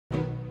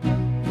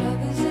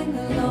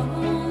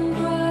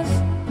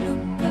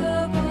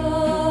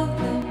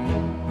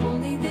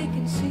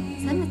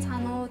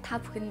та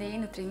бүхэндээ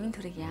энэ өдрийн минь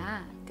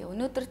төргийе. Тэгээ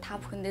өнөөдөр та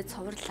бүхэндээ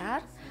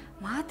цувралаар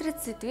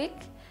матриц сэдвийг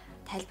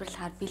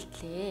тайлбарлахаар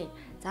бэлтлээ.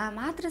 За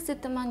матриц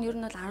сэдв маань ер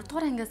нь бол 10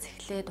 дугаар ангиас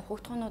эхлээд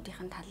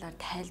хугтгуунуудын талаар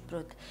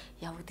тайлбарууд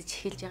явагдаж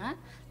эхэлж байгаа.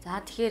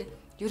 За тэгэхээр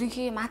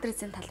ерөнхий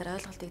матрицийн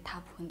талаар ойлголтыг та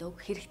бүхэнд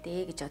өгөх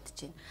хэрэгтэй гэж бодож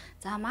байна.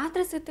 За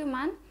матриц гэдэг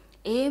маань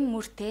m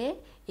мөртэй,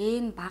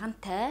 n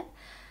багантай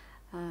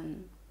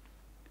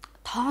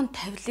тоон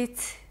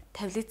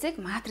тавилицыг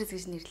матриц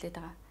гэж нэрлэдэг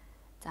байгаа.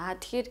 За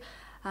тэгэхээр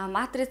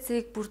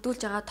матрицыг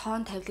бүрдүүлж байгаа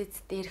тоон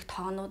тавилиц дээрх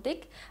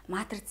тоонуудыг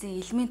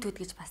матрицийн элементүүд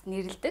гэж бас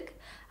нэрлэдэг.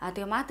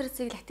 Тэгээ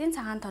матрицыг латин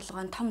цагаан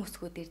толгойн том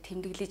үсгүүдээр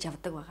тэмдэглэж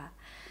явдаг байгаа.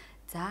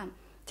 За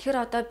тэгэхээр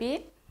одоо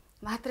би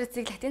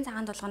матрицыг латин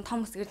цагаан толгойн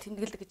том үсгээр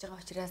тэмдэглэдэг гэж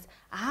байгаа учраас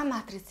А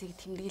матрицыг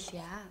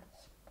тэмдэглэе.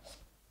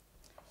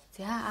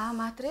 За А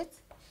матриц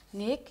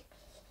 1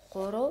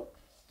 3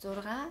 6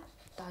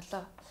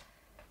 7.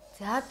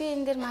 За би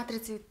энэ дээр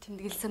матрицыг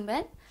тэмдэглэсэн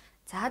байна.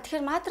 За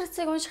тэгэхээр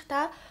матрицыг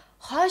уншихдаа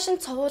хойш нь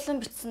цувуулан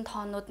бичсэн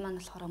тоонууд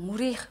маань болохоор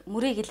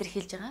мөрийг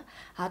илэрхийлж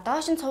байгаа.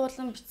 Доош нь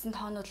цувуулан бичсэн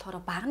тоонууд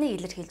болохоор багныг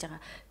илэрхийлж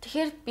байгаа.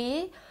 Тэгэхээр би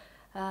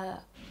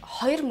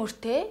 2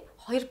 мөртэй,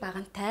 2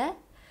 багантай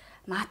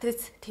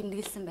матриц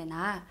тэмдэглэсэн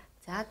байна.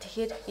 За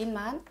тэгэхээр энэ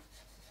маань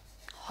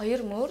 2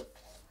 мөр,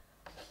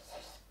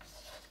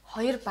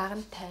 2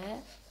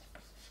 багантай.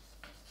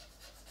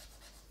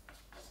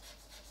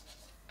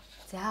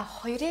 За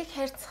хоёрыг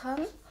харьцах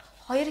нь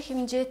 2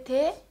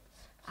 хэмжээтэй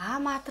А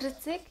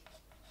матрицыг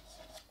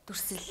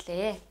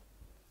дүрслэлээ.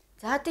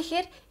 За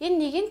тэгэхээр энэ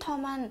нэгэн тоо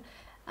маань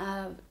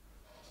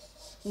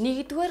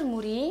нэгдүгээр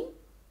мөрийн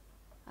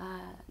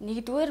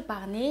нэгдүгээр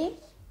багны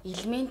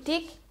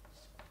элементийг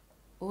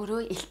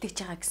өөрөө илтгэж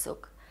байгаа гэсэн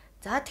үг.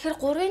 За тэгэхээр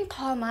 3-ын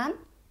тоо маань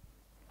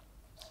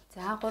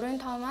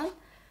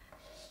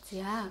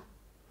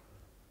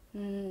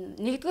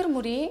нэгдүгээр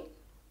мөрийн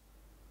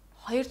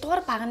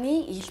 2-дугаар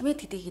багны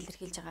элемент гэдгийг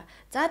илэрхийлж байгаа.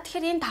 За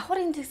тэгэхээр энэ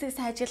давхар индексийг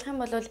сайжруулах юм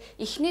бол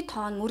эхний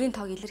тоо нь мөрийн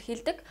тоог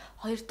илэрхийлдэг,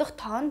 хоёр дахь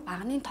тоо нь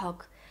багны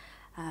тоог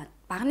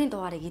багны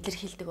дугаарыг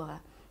илэрхийлдэг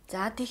байгаа.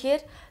 За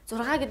тэгэхээр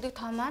 6 гэдэг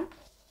тоо маань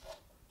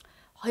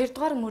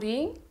 2-дугаар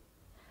мөрийн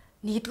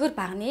 1-р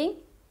багны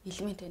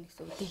элемент байна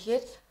гэсэн үг.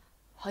 Тэгэхээр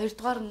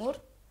 2-дугаар мөр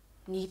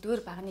 1-р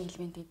багны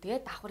элемент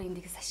гэдгээ давхар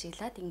индекс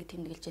ашиглаад ингэ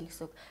тэмдэглэж яах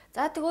гэсэн үг.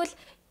 За тэгвэл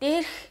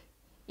дээрх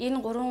энэ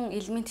 3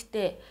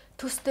 элементтэй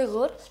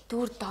төстэйгээр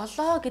төвөр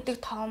 7 гэдэг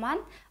тоо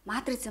маань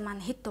матрицын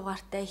маань хэд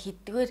дугаартай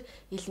хэддгээр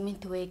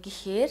элемент вэ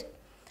гэхээр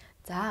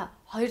за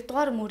 2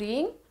 дугаар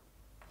мөрийн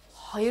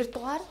 2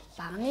 дугаар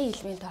багны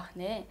элемент байх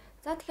нэ.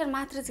 За тэгэхээр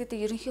матриц гэдэг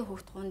ерөнхий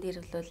хугтгуун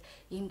дээр бол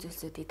ийм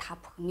зүйлсүүдийг та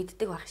бүхэн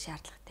мэддэг байх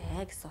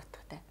шаардлагатай гэсэн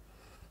утгатай.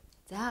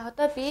 За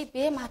одоо би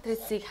Б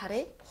матрицыг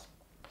харъя.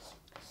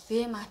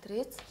 Б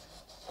матриц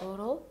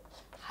 3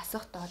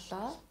 хасах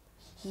 7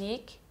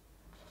 1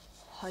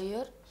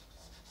 2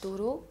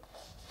 4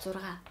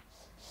 6.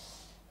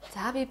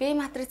 За би Б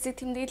матрицыг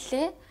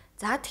тэмдэглэлээ.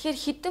 За тэгэхээр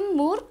хэдэн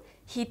мөр,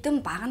 хэдэн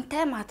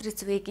багантай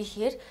матриц вэ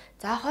гэхээр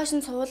за хойш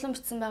нь цувуулан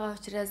бичсэн байгаа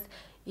учраас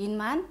энэ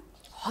маань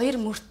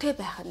 2 мөртэй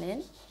байх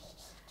нь.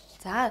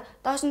 За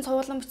доош нь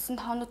цувуулан бичсэн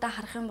тоонуудаа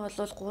харах юм бол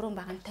 3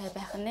 багантай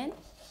байх нь.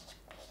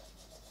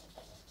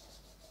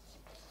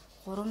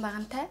 3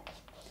 багантай.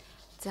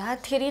 За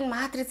тэгэхээр энэ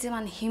матрицын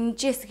маань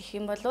хэмжээс гэх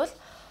юм бол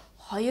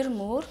 2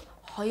 мөр,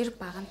 2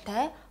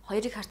 багантай,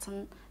 2-ыг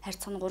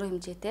харьцах нь 3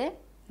 хэмжээтэй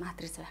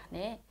матриц байх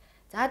нэ.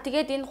 За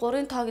тэгээд энэ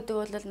 3-ын тоо гэдэг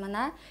бол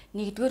манай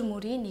 1-р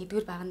мөрийн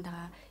 1-р баганд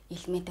байгаа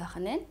элемент байх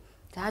нь.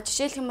 За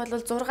жишээлх юм бол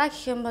 6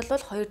 гэх юм бол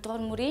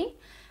 2-р мөрийн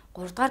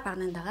 3-р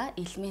багнанд байгаа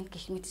элемент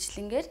гэх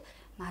мэтчлэнгээр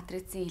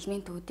матрицын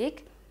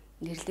элементүүдийг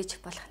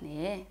нэрлэж болох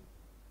нэ.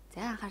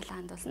 За анхаарлаа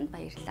хандуулсанд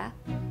баярлалаа.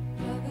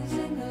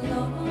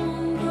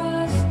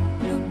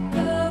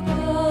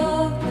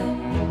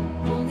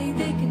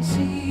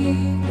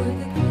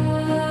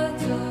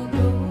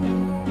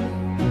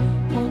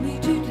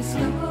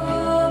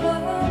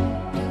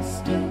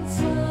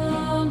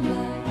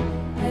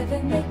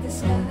 Make the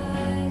sky